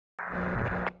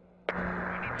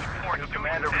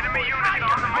Commander, enemy unit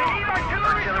on the move.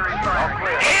 Artillery fire.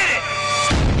 Clear. Hit it!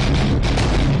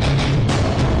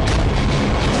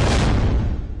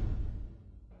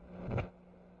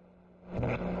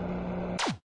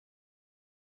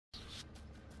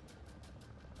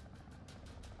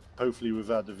 Hopefully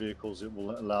without the vehicles it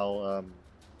will allow,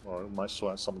 or it might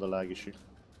sort out some of the lag issue.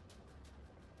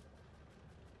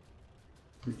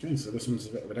 Okay, so this one's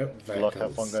without vehicles. Good luck,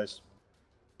 have fun guys.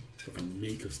 Fucking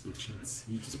make us no chance.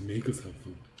 You just make us have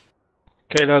fun.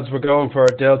 Okay lads, we're going for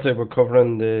Delta, we're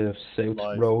covering the south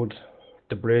Live. road,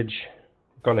 the bridge.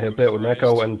 We're going to help out with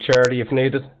Echo and Charlie if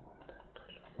needed.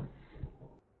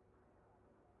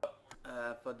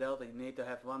 For Delta you need to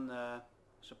have one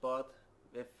support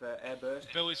with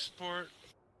airburst. Billy support.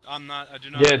 I do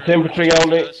not. Yeah, it's infantry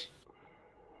only. I'll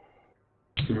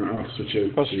switch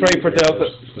out. Go straight for Delta.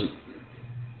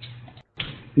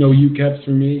 No UCAPs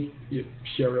for me. You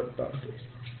share up bastards.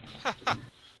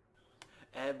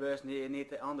 Airburst need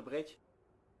on the bridge.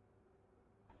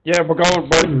 Yeah, we're going,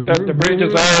 the bridge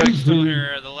is ours. Still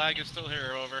here. The lag is still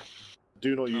here. Over.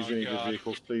 Do not use any of the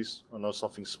vehicles, please. I know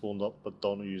something spawned up, but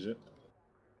don't use it.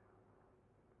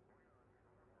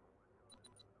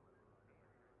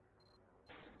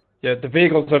 Yeah, the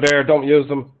vehicles are there, don't use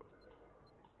them.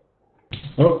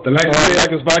 Oh, the lag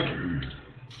is back.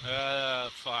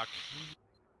 Fuck.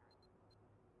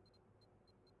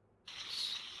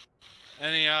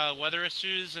 Any weather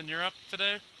issues in Europe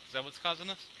today? Is that what's causing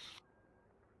this?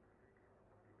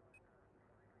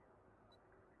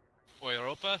 Or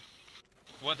Europa?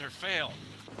 Weather fail.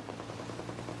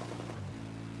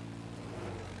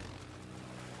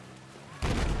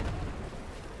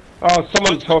 Oh,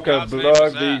 someone took a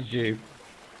bloody jeep.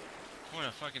 What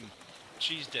a fucking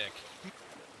cheese dick.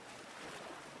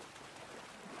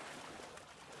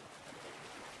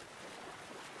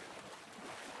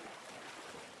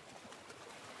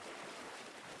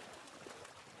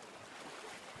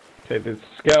 Okay, let's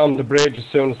get on the bridge as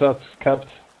soon as that's capped.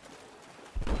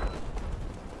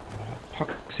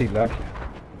 Poxy lag.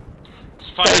 It's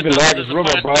fine. It's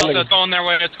rubber banding. It's going their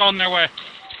way. It's going their way.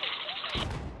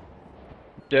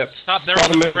 Yep. Stop, they're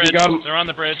on the bridge. They're on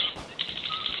the bridge.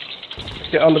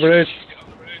 Get on the bridge.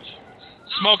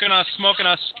 Smoking us, smoking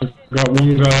us. Got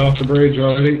one guy off the bridge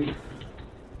already.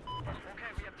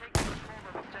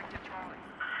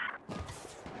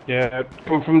 Yeah,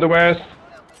 come from the west.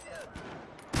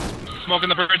 Smoking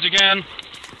the bridge again.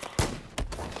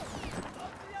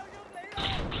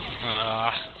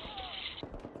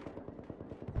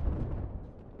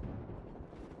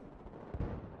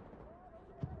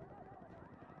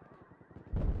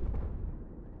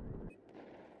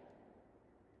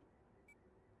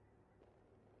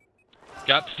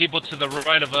 Got people to the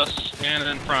right of us and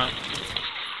in front.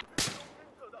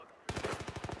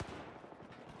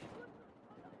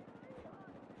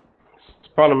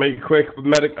 Spawn me quick,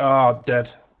 medic. Oh,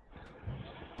 dead.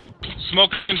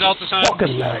 Smoking Delta side.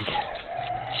 Fucking lag.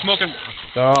 Smoking.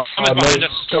 Oh, behind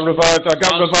us. Got revived. I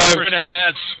got revived. Straight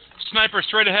ahead. Sniper,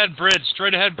 straight ahead, bridge.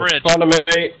 Straight ahead, bridge. Spawn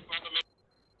me.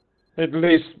 At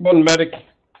least one medic.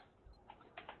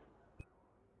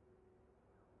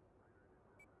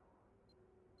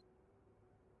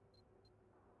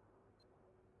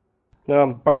 No,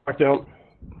 I'm back down.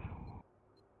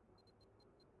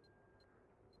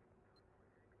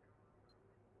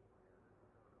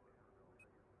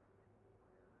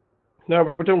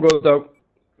 No, we're doing good though.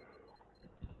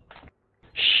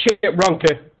 Shit,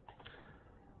 Ronke.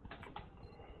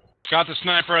 Got the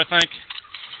sniper, I think.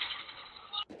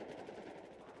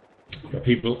 Got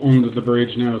people under the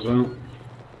bridge now as well.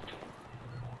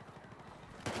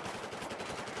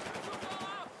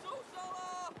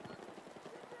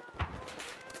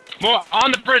 More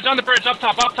on the bridge, up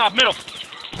top, middle.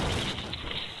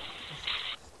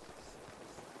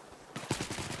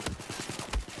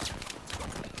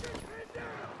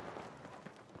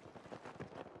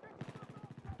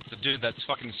 The dude that's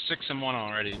fucking 6 and 1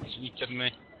 already. Are you kidding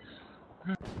me?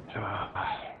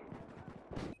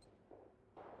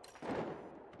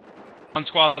 One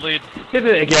squad lead. Hit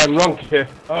it again, wrong here.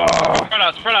 Oh.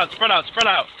 Spread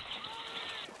out.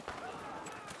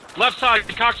 Left side,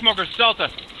 the cocksmokers,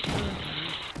 Delta.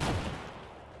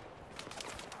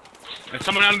 And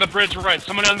someone on the bridge right.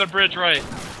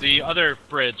 The other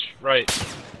bridge right.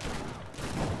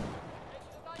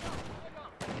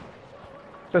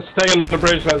 Just stay on the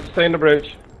bridge, lads. Stay on the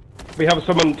bridge. We have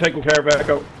someone taking care of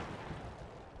Echo.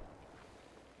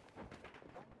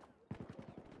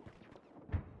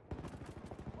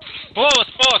 Below us,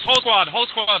 whole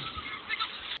squad.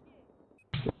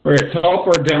 Alright, top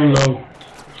or down low?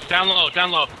 Down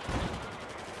low.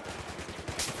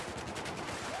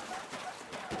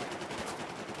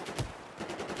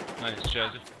 Nice,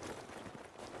 Jazzy.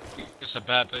 It's a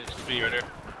bad place to be right here.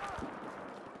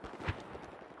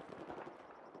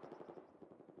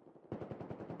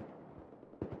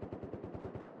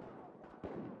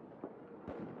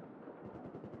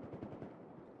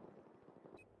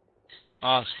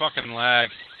 Oh, it's fucking lag.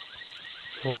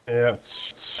 Yeah.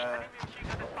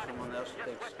 Someone else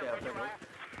takes care of that.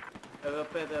 We'll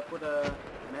put a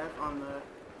map on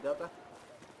Delta.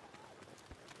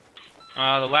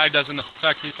 The lag doesn't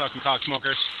affect these fucking cock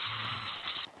smokers.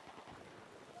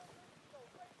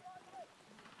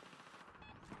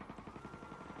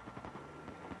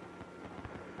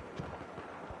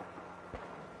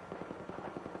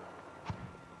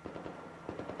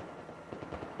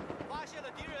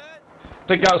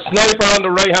 They got a sniper on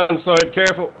the right hand side,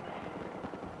 careful.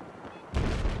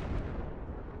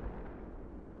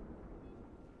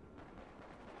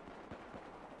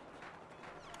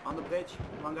 On the bridge,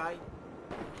 one guy.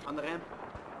 On the ramp.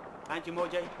 Behind you,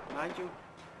 Mojay. Behind you.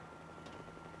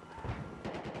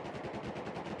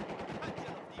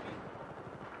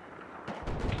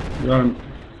 Got him.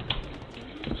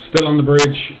 Still on the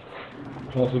bridge.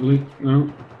 Possibly.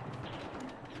 No.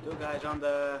 Two guys on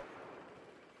the...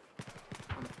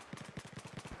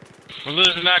 We're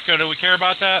losing Echo. Do we care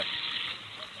about that?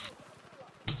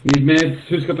 Need meds.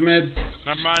 Who's got the meds?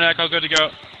 Never mind, Echo. Good to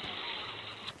go.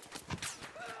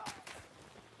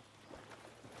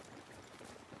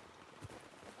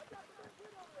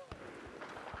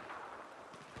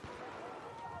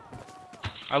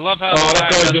 I love how the that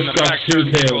lag guy doesn't just got affect 2 your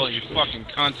kills. control, you fucking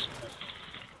cunt.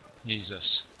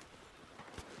 Jesus.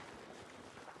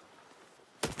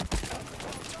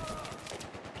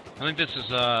 I think this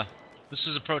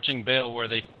is approaching Bale where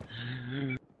they...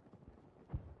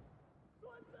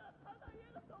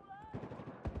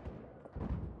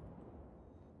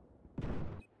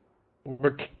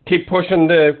 Keep pushing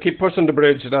the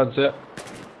bridge, that's it.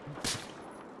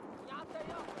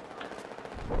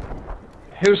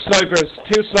 Two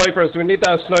snipers, we need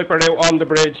that sniper out on the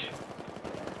bridge.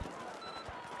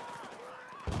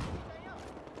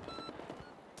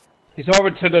 He's over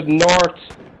to the north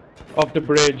of the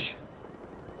bridge.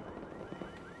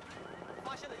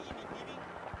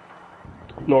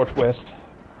 Northwest.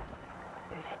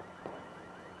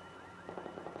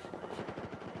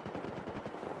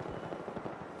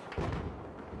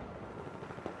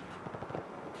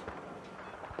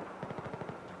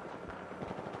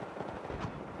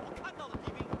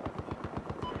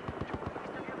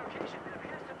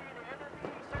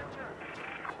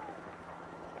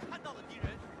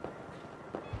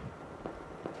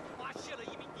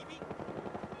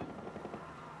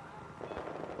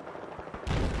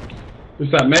 Who's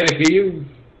that medic? Are you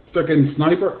fucking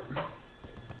sniper?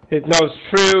 It knows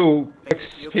through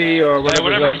XP or Yeah, whatever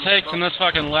whatever. it takes in this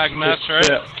fucking lag mess, right?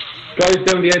 Yeah. Guys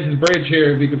down the edge of the bridge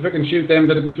here. If you can fucking shoot them,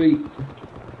 that'd be sweet.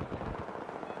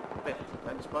 I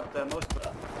can spot most of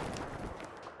them.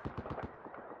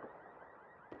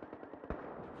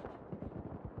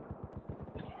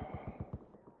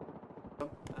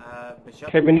 Bishop.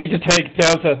 Okay, we need to take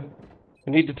Delta.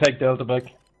 We need to take Delta back.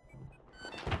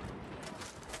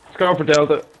 Let's go for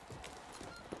Delta.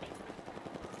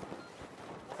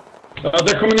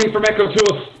 They're coming in from Echo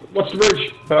to us. Watch the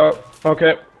bridge. Oh,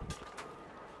 okay.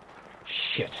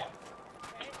 Shit.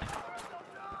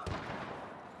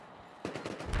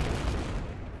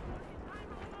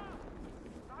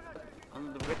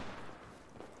 On the bridge.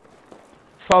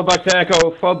 Fall back to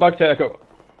Echo, fall back to Echo.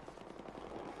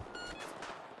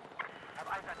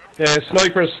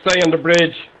 Snipers stay on the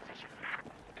bridge.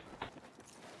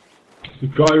 The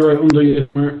guy right under you,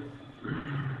 Mark.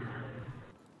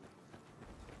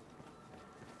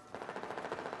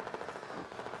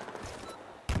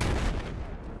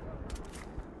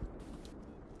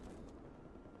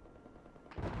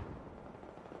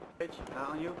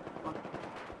 On you.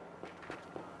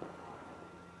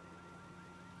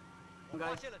 One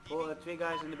guy. Three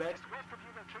guys in the back.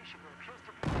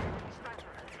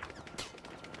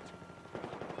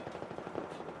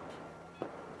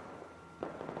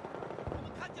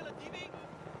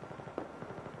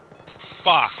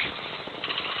 Fuck.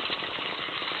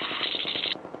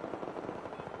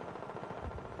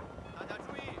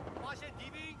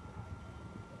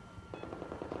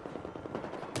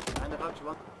 And about you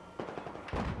one.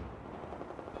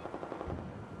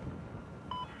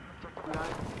 One guy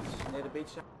near the beach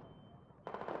side.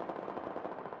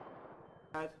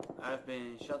 I've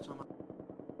been shot somehow.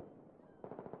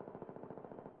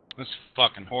 This is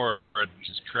fucking horrid,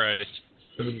 Jesus Christ.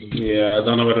 Yeah, I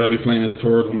don't know whether I'll be playing a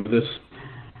third one with this.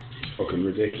 It's fucking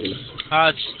ridiculous.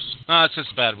 It's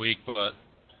just a bad week, but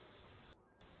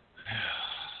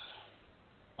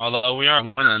Although we are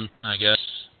winning, I guess.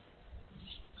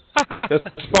 Just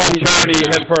spawn Charlie,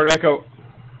 head for Echo.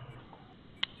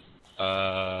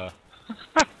 Oh,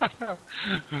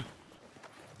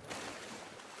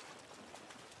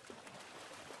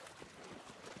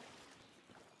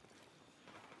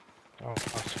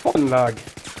 that's fun lag.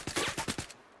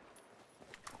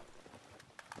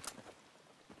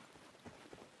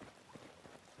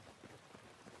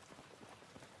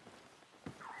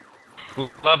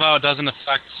 Love how it doesn't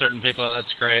affect certain people,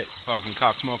 that's great. Fucking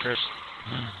cocksmokers.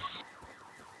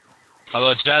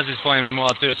 Although Jazzy's playing well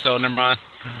too, so never mind.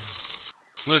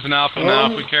 Losing Alpha now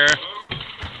if we care.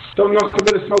 Don't knock a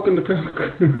bit of smoke in the cook.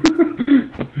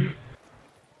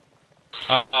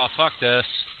 Oh, fuck this.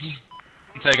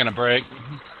 I'm taking a break.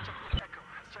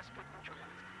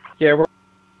 Yeah, we're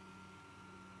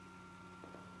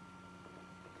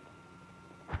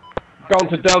going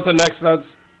to Delta next, lads.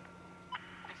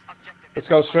 Let's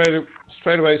go straight away. I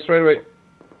spotted an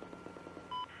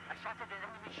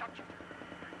enemy shotgun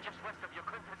just west of your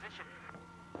current position.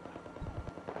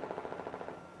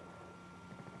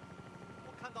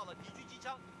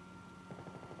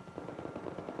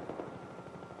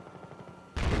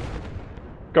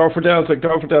 Go for Delta,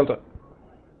 go for Delta.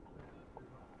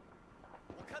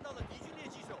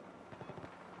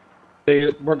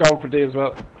 D, we're going for D as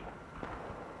well.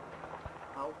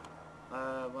 Ow.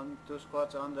 1, 2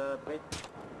 squads on the bridge.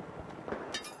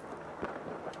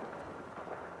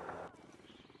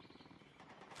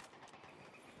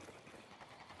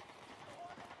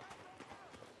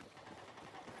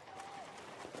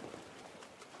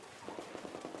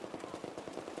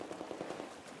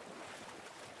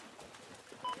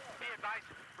 Be advised,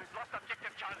 we've lost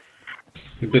objective Charlie.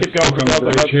 A bit Keep going, stuck on the Delta,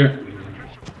 bridge here.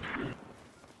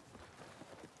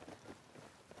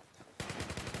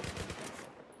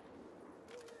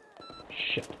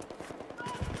 Shit.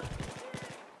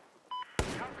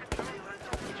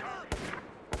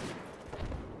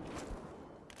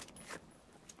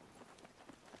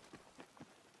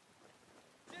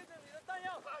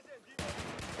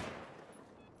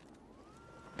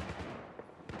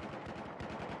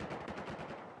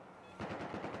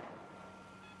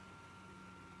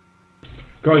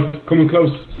 Guys, coming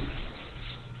close.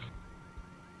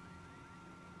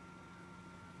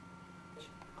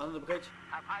 On the bridge.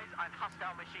 Have eyes on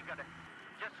hostile machine gunner.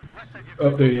 Just west of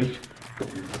your Oh, there he is.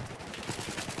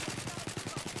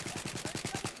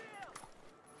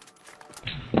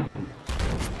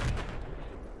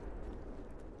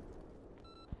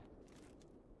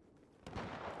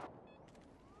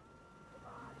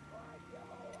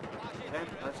 Okay,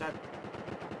 that's it.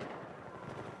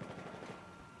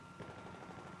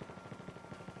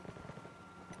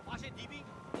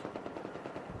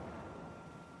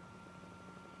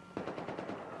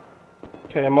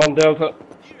 Okay, I'm on Delta.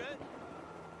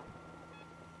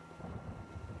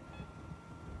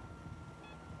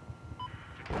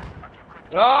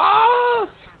 Ah!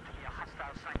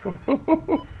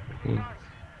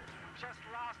 just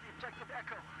lost the objective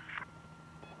Echo.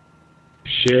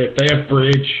 Shit, they have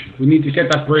bridge. We need to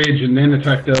get that bridge and then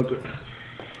attack Delta.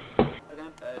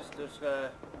 Again, just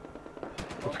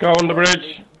Let's go on the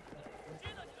bridge.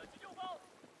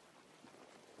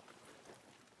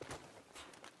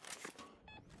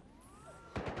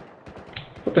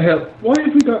 What the hell? Why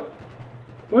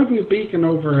have we a beacon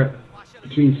over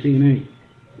between C and A?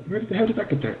 Where the hell did that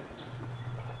get there?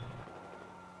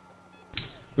 I'm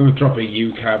gonna drop a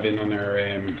U-cab in on our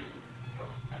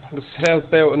Let's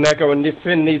help out on Echo, and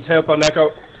Finn needs help on Echo.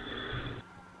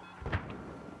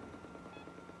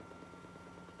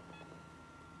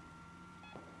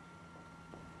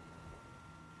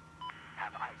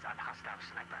 Have eyes on hostile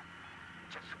sniper.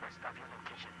 Just west of your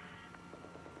location.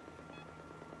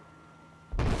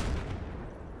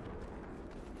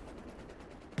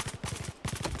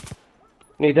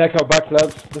 Need Echo back,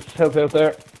 lads. Let's help out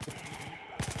there.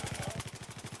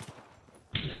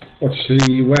 what's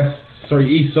the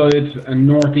east side and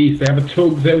northeast. They have a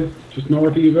tugs out just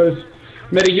north of you guys.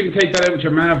 Medic, you can take that out with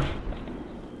your MAV.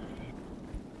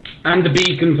 And the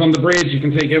beacons on the bridge you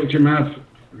can take out with your MAV.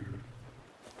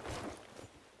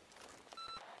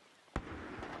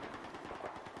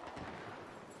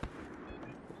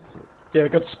 Yeah,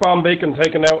 got spawn beacon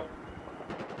taken out.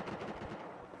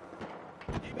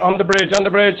 On the bridge, on the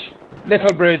bridge.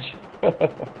 Little bridge.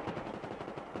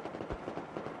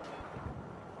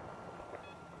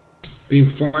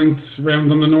 Being flanked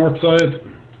round on the north side.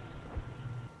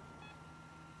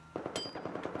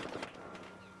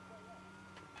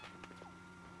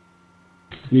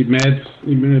 Need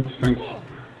meds, thanks.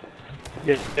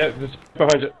 Yeah, just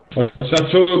behind you. What's that,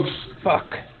 tugs?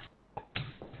 Fuck.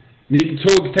 Need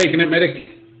tugs taking it, medic.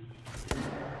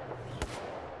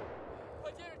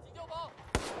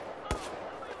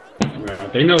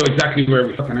 They know exactly where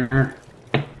we fucking are.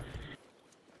 I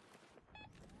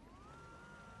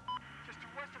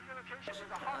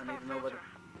need to know where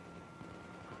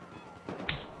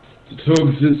The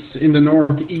Tugs is in the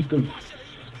northeast of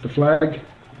the flag.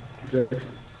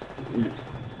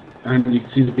 And you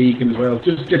can see the beacon as well.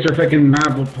 Just get your fucking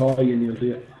map up high and you'll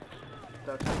see it.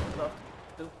 would love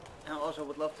to do. And also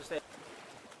would love to stay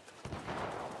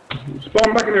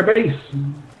Spawn back in their base.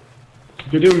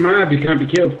 If you're doing mad, you can't be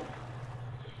killed.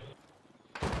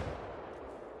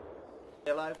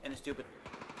 alive and stupid.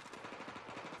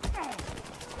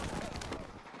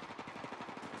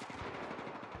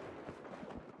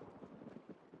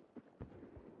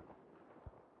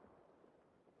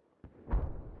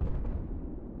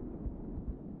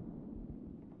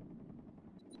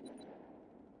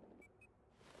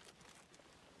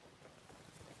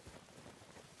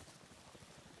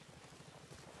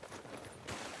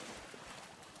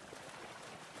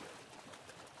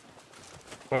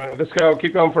 Alright, let's go.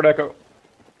 Keep going for Echo.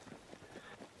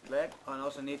 Leg. And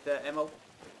also need ammo.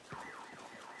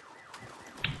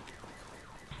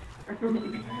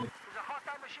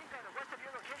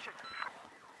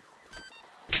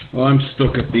 Well, I'm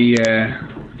stuck at the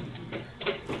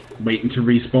waiting to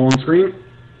respawn screen.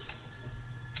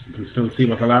 You can still see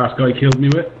what the last guy killed me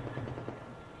with.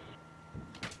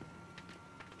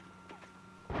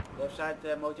 Left side,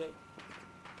 Moj.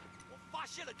 我发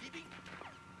现了敌兵。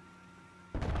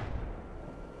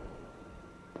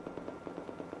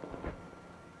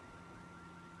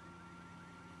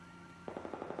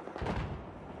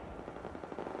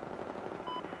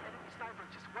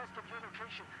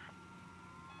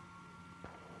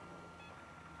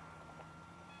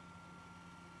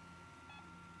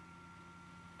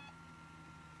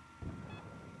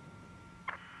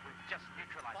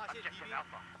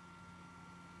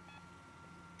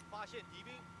 发现敌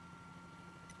兵。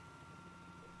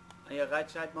 On your right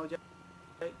side, Moj.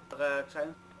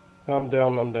 Silence. I'm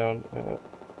down, I'm down. Yeah.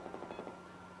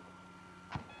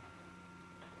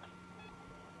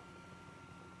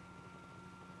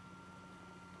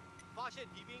 发现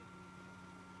敌兵。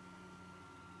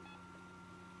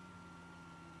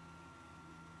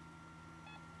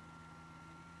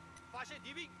发现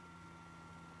敌兵。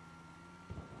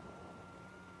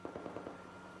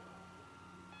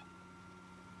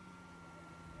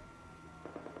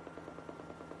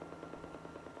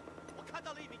我看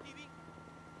到了一名敌兵。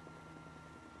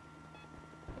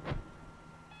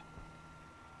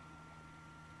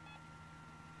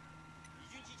敌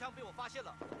军机枪被我发现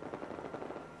了。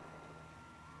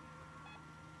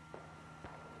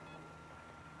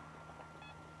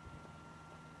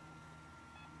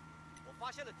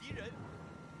 发现了敌人。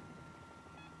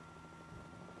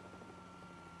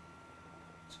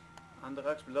On the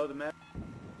rocks below the map.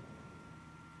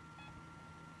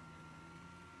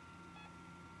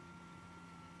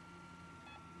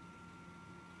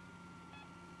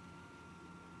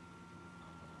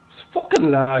 It's fucking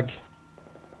lag. "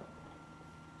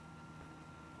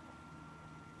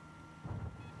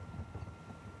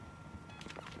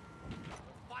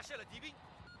发现了敌兵。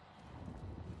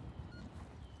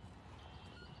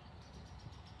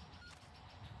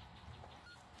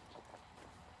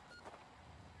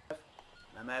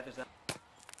 My map is down.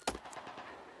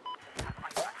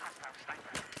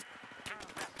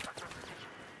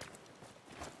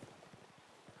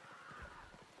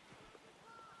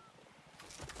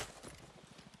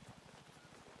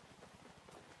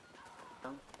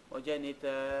 Moj need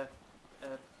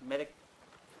medic.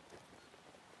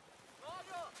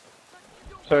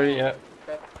 Sorry, yeah.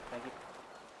 Okay, thank you.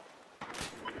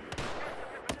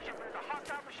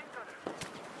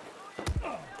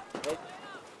 Wait.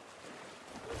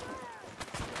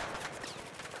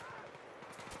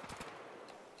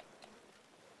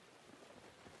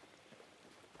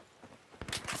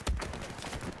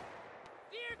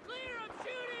 Steer clear! I'm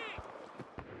shooting!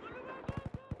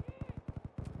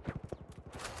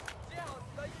 接好你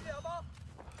的医疗包。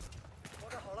装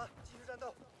备好了，继续战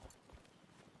斗。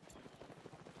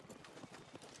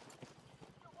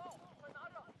右包，快拿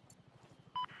着。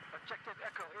Objective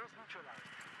Echo is neutralized.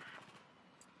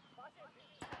 发现敌兵。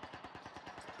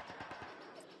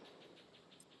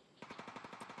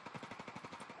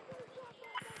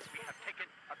 We have taken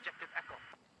Objective Echo.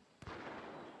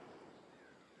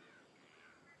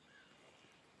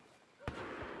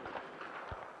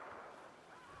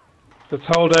 Let's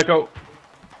hold Echo.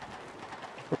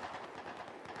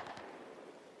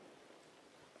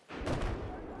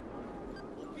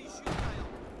 我必须炸药。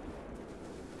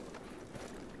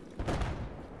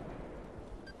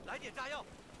来点炸药。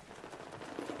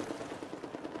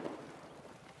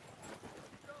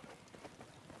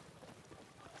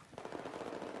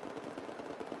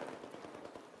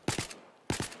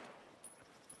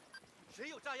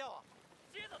炸药啊！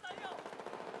接着弹药。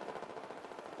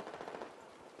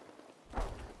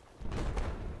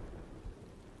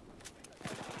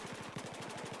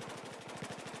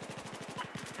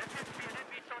There seems to be an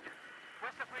enemy soldier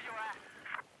west of where you're at.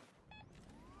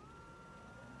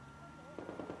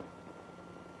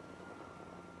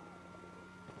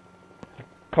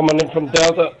 Coming in from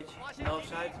Delta. North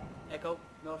side. Echo.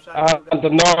 North side. And the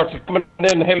north. Coming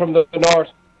in here from the north.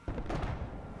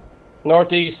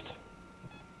 Northeast.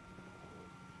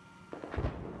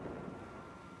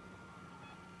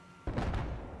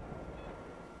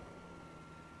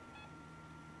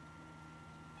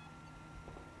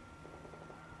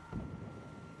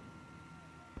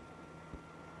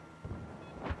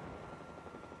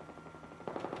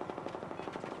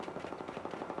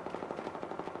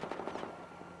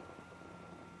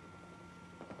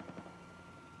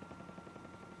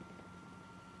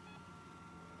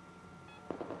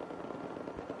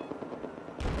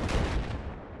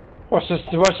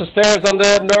 Watch the stairs on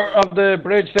the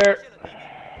bridge there.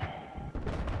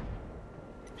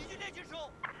 We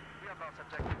have lost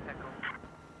objective Echo.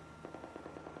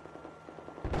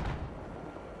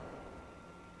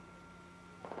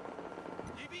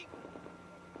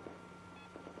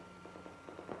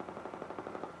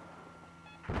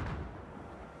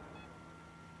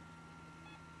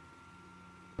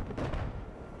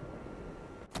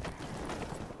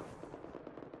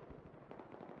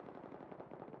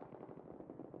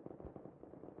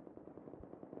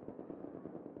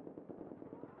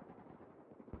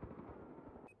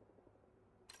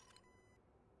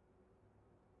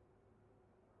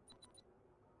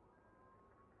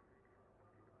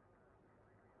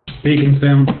 Beacons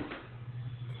down.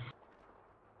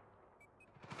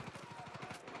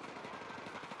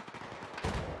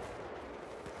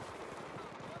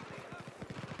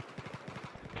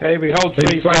 Okay, we hold They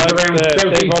 3 flanked flags. around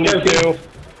They've only southeast.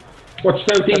 2. Watch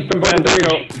southeast and by the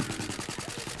bridge.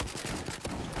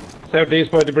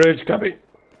 Southeast by the bridge, copy.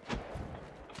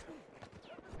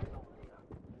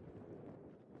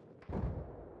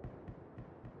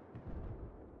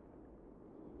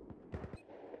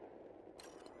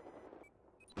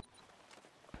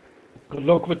 Good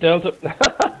luck with Delta.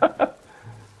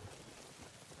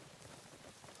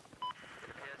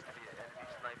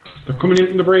 They're coming in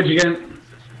from the bridge again.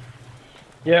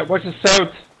 Yeah, watch the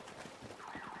south.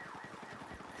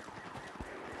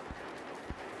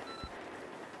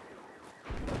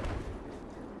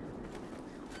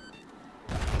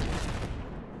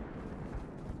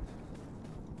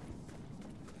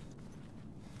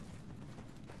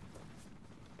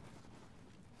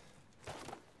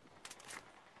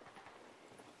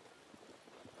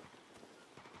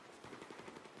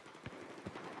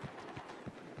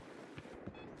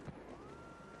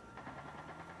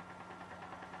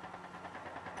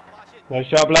 Nice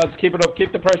job, lads. Keep it up.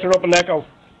 Keep the pressure up and Echo.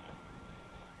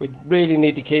 We really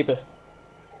need to keep it.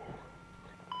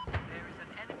 There is an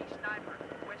enemy sniper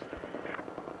west of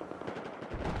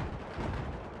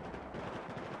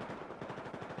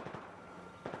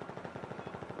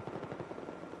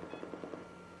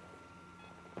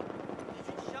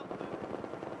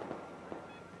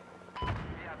Be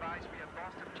advised, we have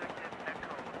lost objective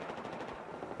Echo.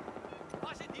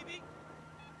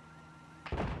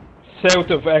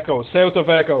 South of Echo. South of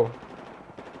Echo.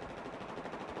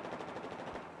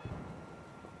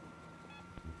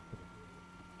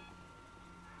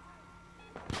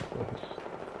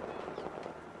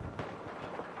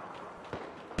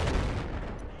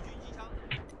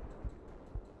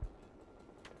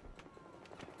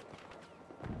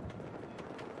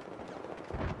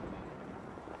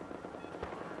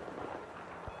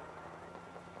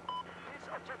 This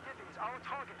objective is our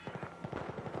target.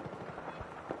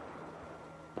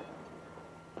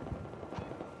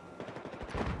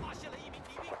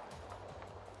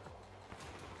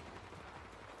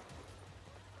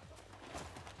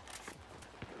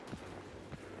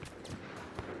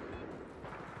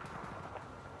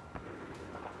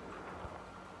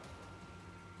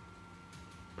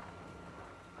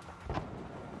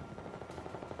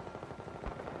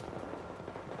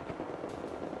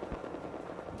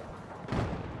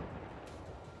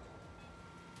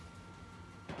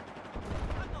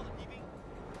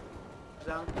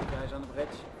 Down. Guys on the bridge.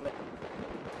 Back.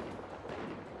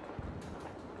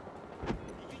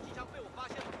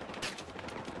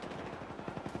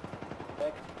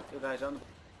 2 guys on the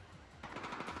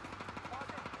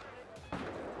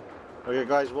Okay,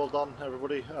 guys, well done,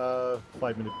 everybody.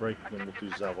 5-minute break, then we'll do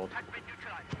Zavod.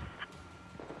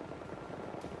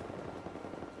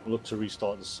 We'll look to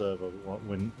restart the server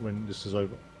when this is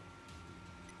over.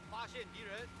 发现敌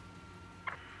人。